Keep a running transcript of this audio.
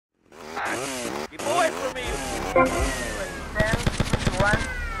10:51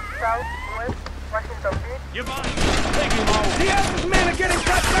 Southwest Washington Beach. You're mine. Take him home. The Alpha's men are getting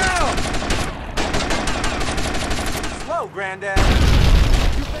cut down! Slow, Granddad.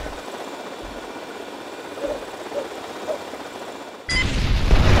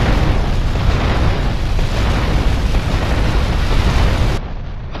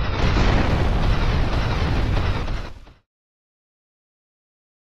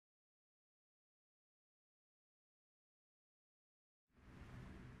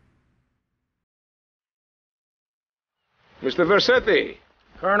 Mr. Versetti.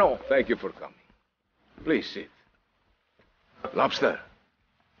 Colonel. Thank you for coming. Please sit. Lobster.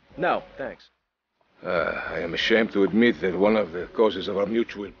 No, thanks. I am ashamed to admit that one of the causes of our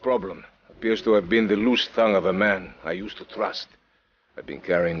mutual problem appears to have been the loose tongue of a man I used to trust. I've been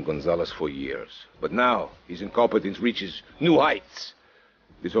carrying Gonzalez for years, but now his incompetence reaches new heights.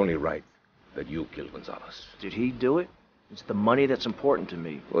 It is only right that you kill Gonzalez. Did he do it? It's the money that's important to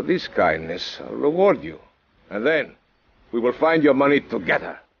me. For this kindness, I'll reward you. And then we will find your money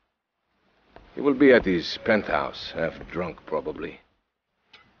together. He will be at his penthouse, half drunk probably.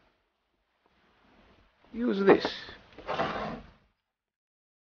 Use this.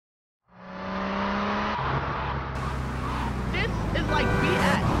 This is like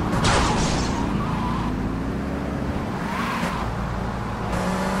BS.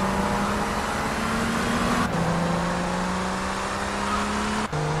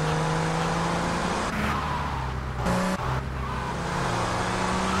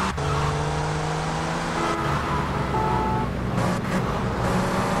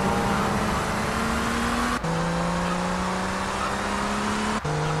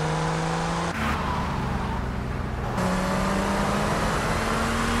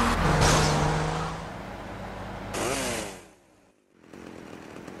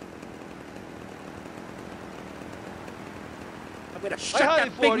 I'm gonna shut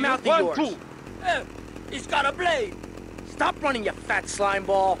that big mouth of yours. 1, 2. He's got a blade. Stop running, you fat slime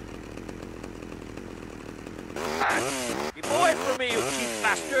ball. Keep away from me, you cheap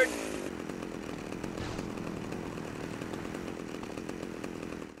bastard.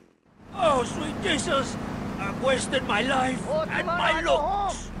 Oh, sweet Jesus. I've wasted my life and my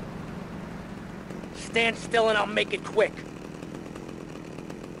looks. Stand still and I'll make it quick.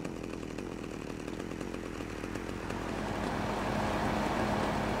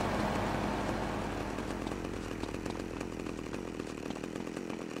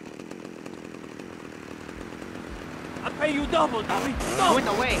 I'll pay you double, dummy. Double. With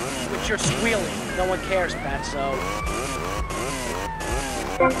the way. But you're squealing. No one cares, fatso.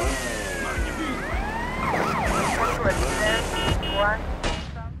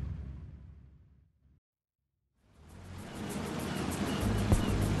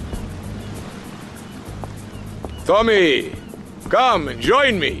 Tommy, come and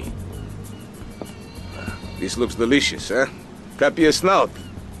join me. This looks delicious, huh? Tap your snout.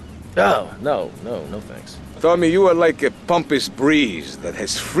 Oh, no thanks. Tommy, you are like a pompous breeze that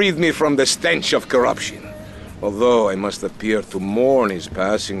has freed me from the stench of corruption. Although I must appear to mourn his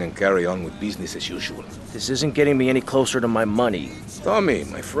passing and carry on with business as usual. This isn't getting me any closer to my money. Tommy,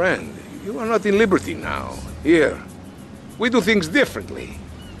 my friend, you are not in liberty now. Here, we do things differently.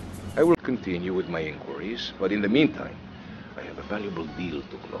 I will continue with my inquiries, but in the meantime, I have a valuable deal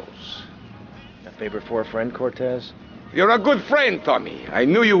to close. A favor for a friend, Cortez? You're a good friend, Tommy. I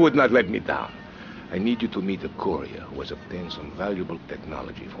knew you would not let me down. I need you to meet a courier who has obtained some valuable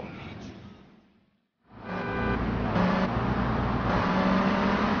technology for me.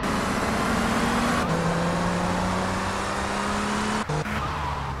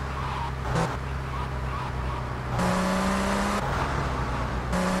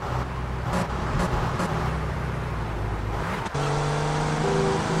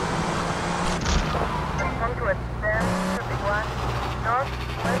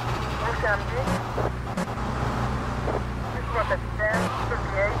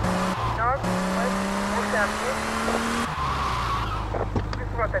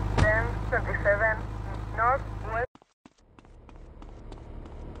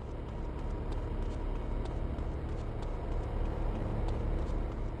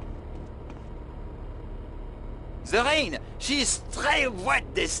 The rain, she's très wet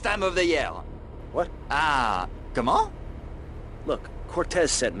this time of the year. What? Ah, comment? Look,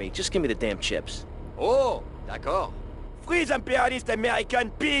 Cortez sent me. Just give me the damn chips. Oh, d'accord. Free the imperialist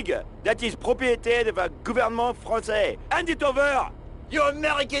American pig that is propriété of the gouvernement français. Hand it over! You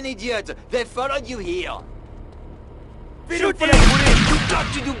American idiot! They followed you here. Shoot him! You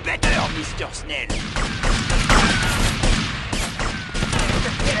got to do better, Mr. Snell.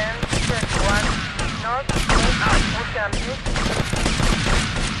 10:21 North. Ocean Beach.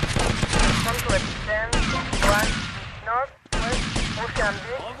 Respond to extend 1 northwest Ocean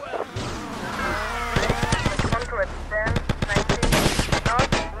Beach. Respond to extend 19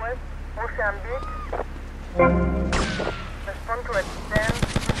 northwest Ocean Beach. Respond to extend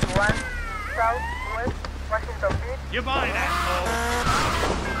 1 southwest Washington Beach. You're mine, asshole!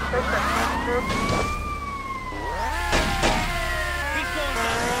 PT.2. He's going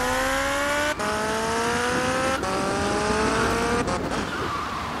down.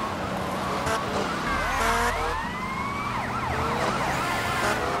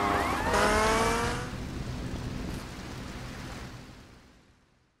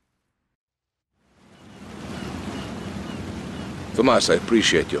 Tomas, I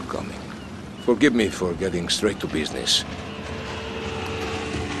appreciate your coming. Forgive me for getting straight to business.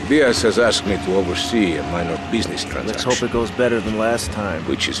 Diaz has asked me to oversee a minor business transaction. Let's hope it goes better than last time.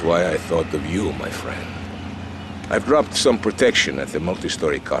 Which is why I thought of you, my friend. I've dropped some protection at the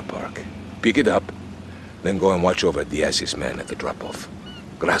multi-story car park. Pick it up, then go and watch over Diaz's men at the drop-off.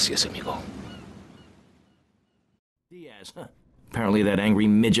 Gracias, amigo. Diaz, huh? Apparently that angry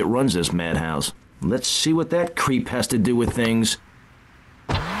midget runs this madhouse. Let's see what that creep has to do with things.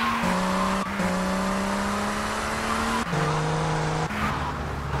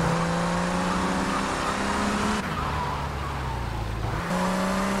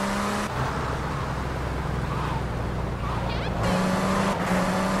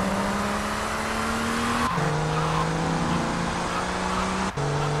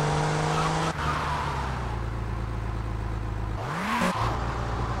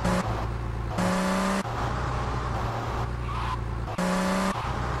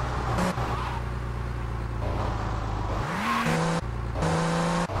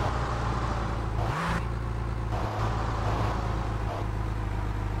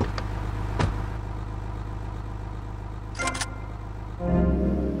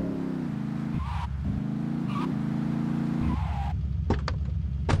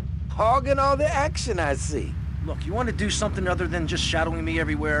 Hogging all the action, I see. Look, you want to do something other than just shadowing me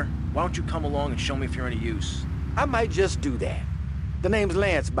everywhere? Why don't you come along and show me if you're any use? I might just do that. The name's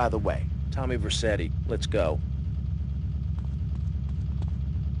Lance, by the way. Tommy Vercetti. Let's go.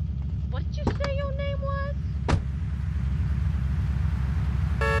 What did you say your name was?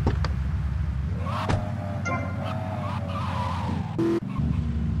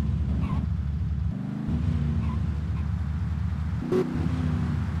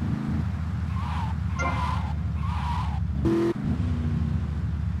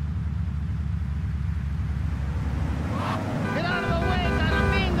 Get out of the way,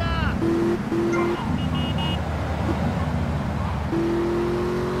 Caraminga!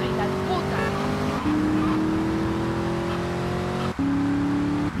 Ay, la puta.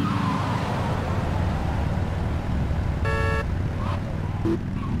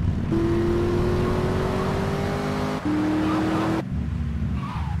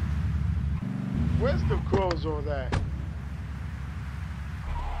 Where's the crows or that?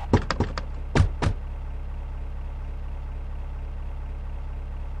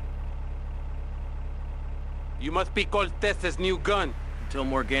 You must be Cortez's new gun. Until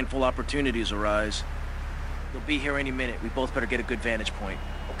more gainful opportunities arise. They'll be here any minute. We both better get a good vantage point.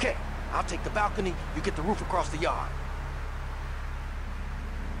 Okay, I'll take the balcony, you get the roof across the yard.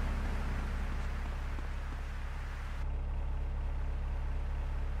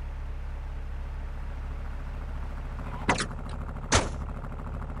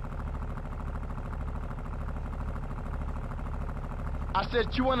 I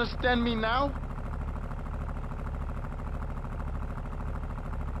said, you understand me now?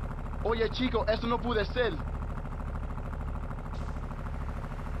 Oye, chico, eso no puede ser.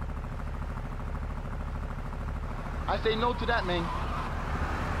 I say no to that, man.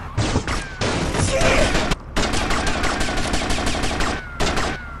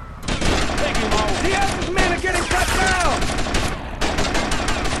 Take him out! Diaz's men are getting cut down!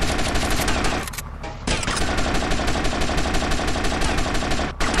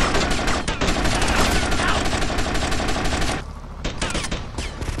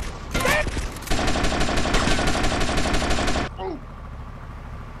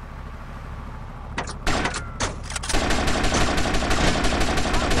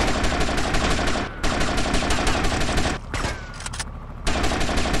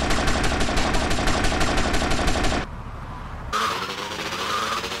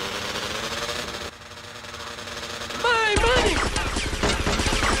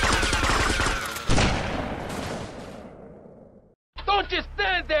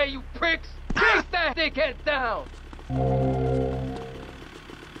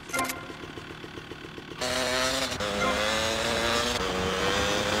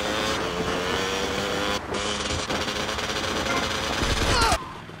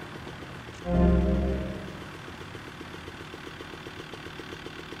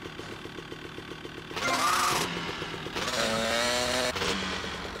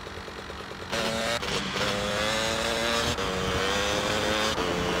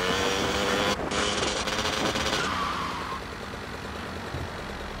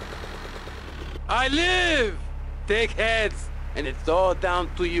 I live! Take heads, and it's all down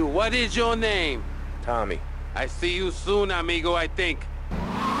to you. What is your name? Tommy. I see you soon, amigo, I think.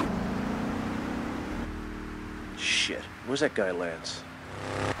 Shit. Where's that guy, Lance?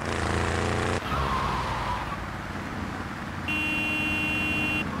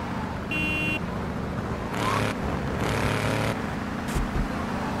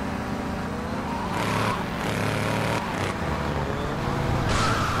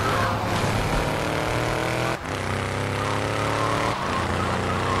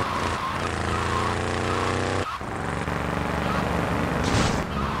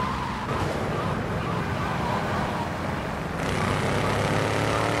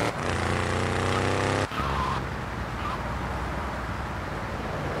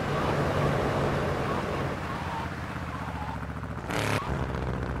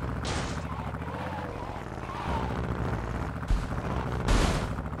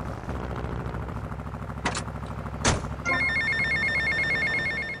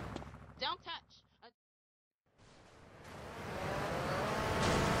 Don't touch.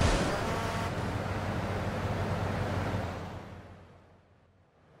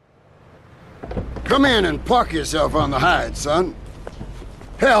 Come in and park yourself on the hide, son.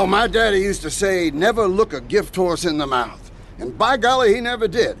 Hell, my daddy used to say, never look a gift horse in the mouth. And by golly, he never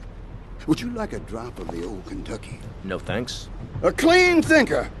did. Would you like a drop of the old Kentucky? No thanks. A clean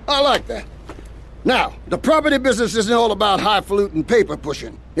thinker. I like that. Now, the property business isn't all about highfalutin paper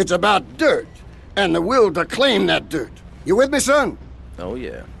pushing. It's about dirt, and the will to claim that dirt. You with me, son? Oh,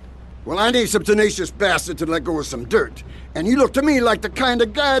 yeah. Well, I need some tenacious bastard to let go of some dirt. And you look to me like the kind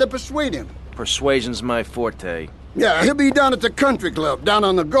of guy to persuade him. Persuasion's my forte. Yeah, he'll be down at the country club, down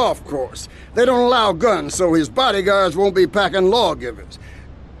on the golf course. They don't allow guns, so his bodyguards won't be packing lawgivers.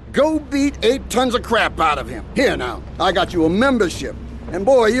 Go beat 8 tons of crap out of him. Here now, I got you a membership. And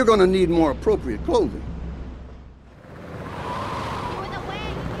boy, you're gonna need more appropriate clothing.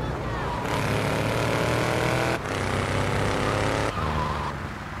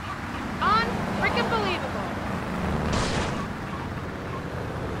 Unfreaking-believable.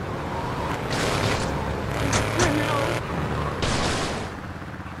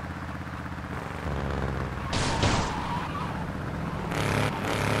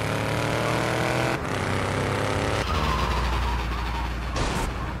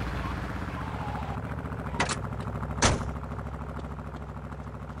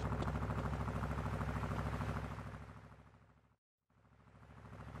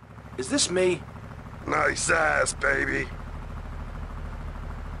 Is this me? Nice ass, baby.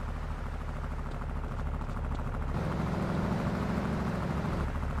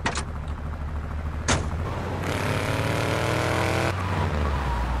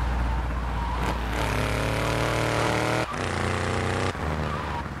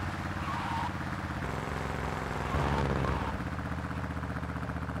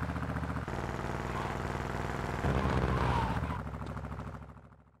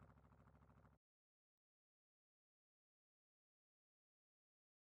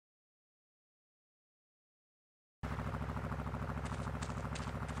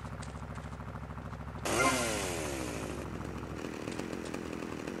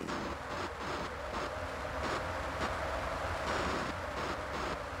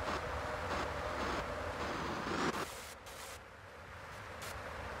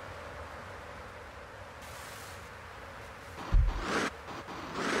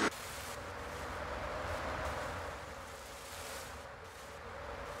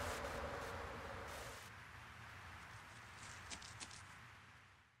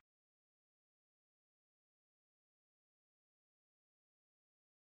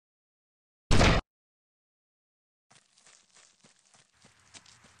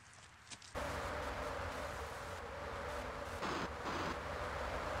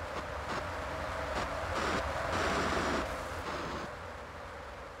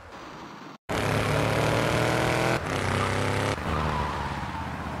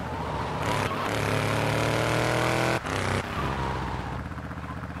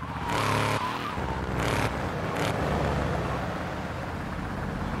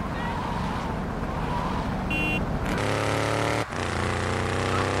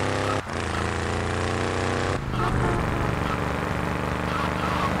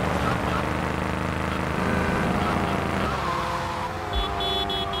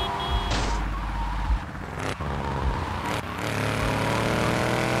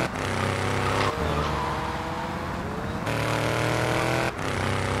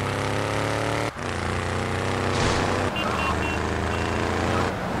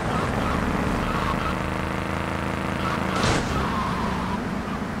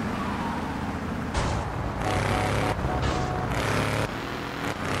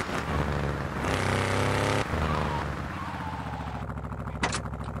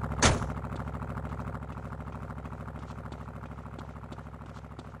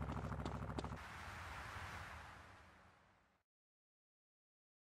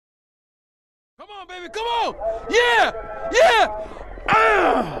 on, baby, come on! Yeah! Yeah!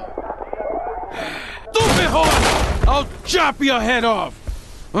 Stupid horse! I'll chop your head off!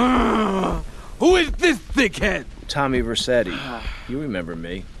 Who is this thickhead? Tommy Versetti. You remember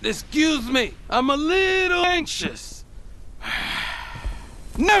me. Excuse me, I'm a little anxious.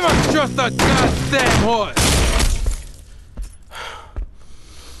 Never trust a goddamn horse!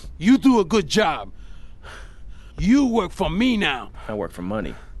 You do a good job. You work for me now. I work for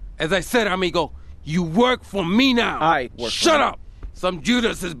money. As I said, amigo, you work for me now. I work for Shut money. up! Some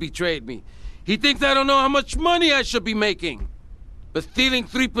Judas has betrayed me. He thinks I don't know how much money I should be making. But stealing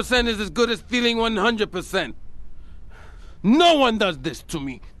 3% is as good as stealing 100%. No one does this to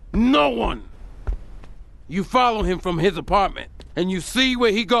me. No one. You follow him from his apartment, and you see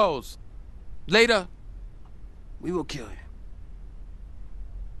where he goes. Later, we will kill him.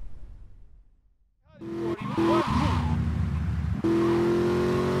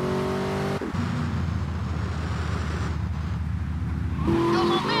 Yo,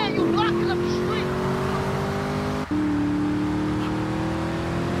 my man, you blocking up the street.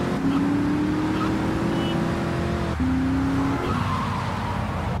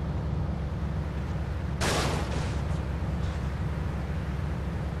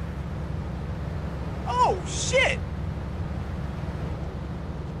 Oh, shit!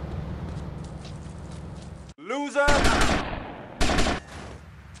 Loser!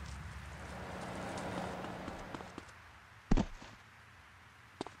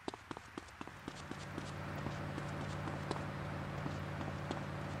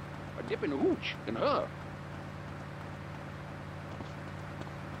 A dip in the hooch and her.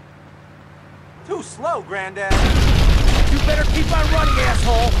 Too slow, Granddad. You better keep on running,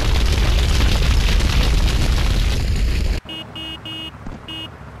 asshole!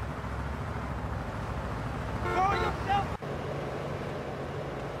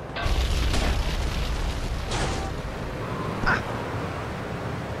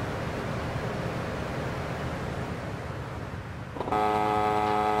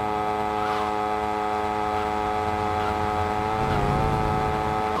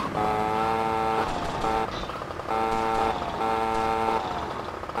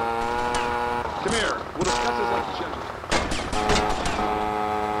 Come here. We'll discuss this like gentlemen.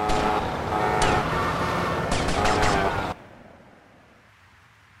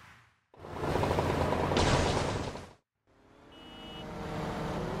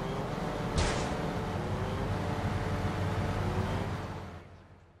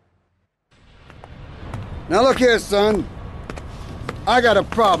 Now look here, son. I got a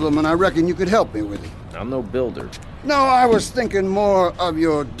problem, and I reckon you could help me with it. I'm no builder. No, I was thinking more of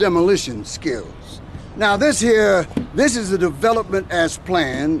your demolition skills. Now this is the development as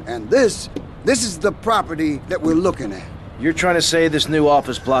planned, and this is the property that we're looking at. You're trying to say this new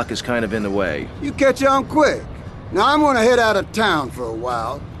office block is kind of in the way. You catch on quick. Now I'm gonna head out of town for a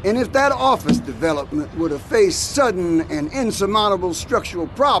while, and if that office development were to face sudden and insurmountable structural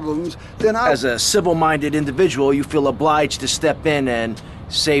problems, then As a civil-minded individual, you feel obliged to step in and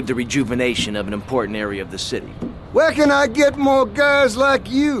save the rejuvenation of an important area of the city. Where can I get more guys like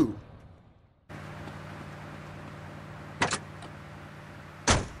you?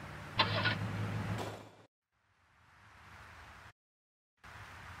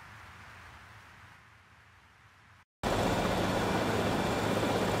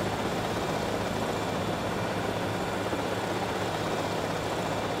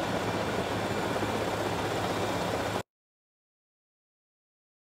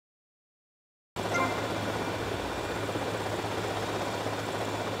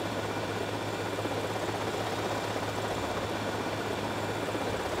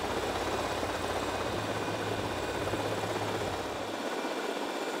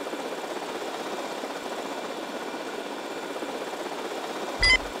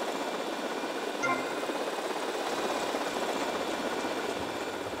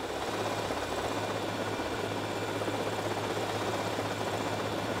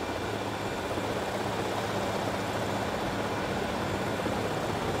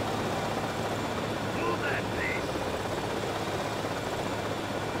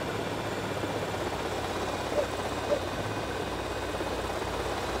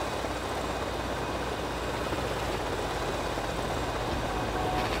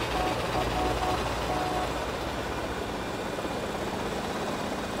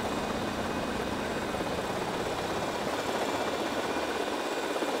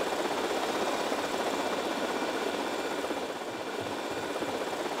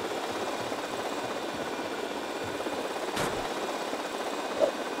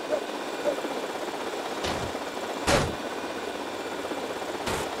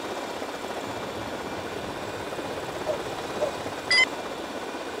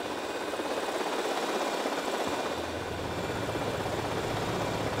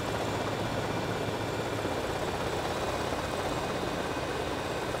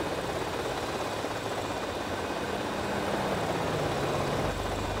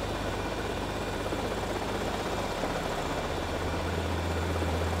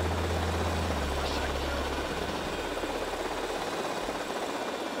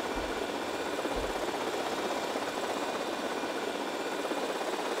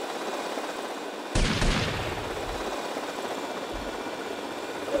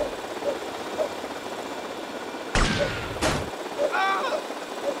 You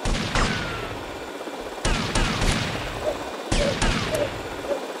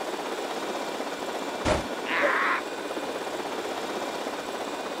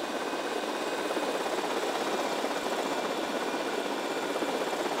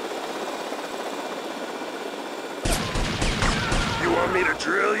want me to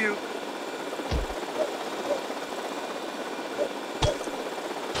drill you?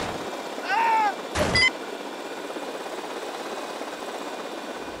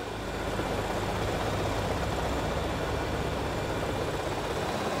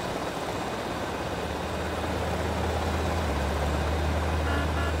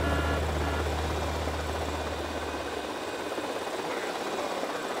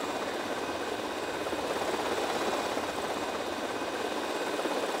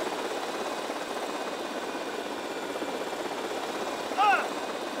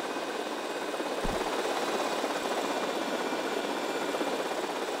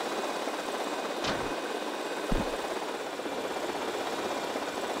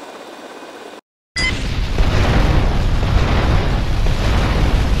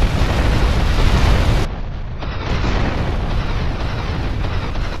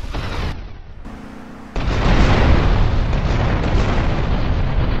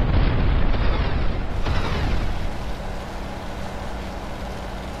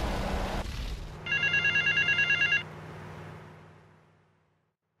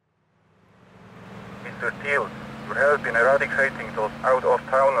 Mr. Teal, your help in eradicating those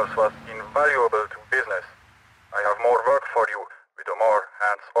out-of-towners was invaluable to business. I have more work for you with a more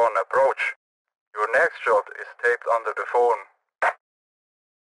hands-on approach. Your next job is taped under the phone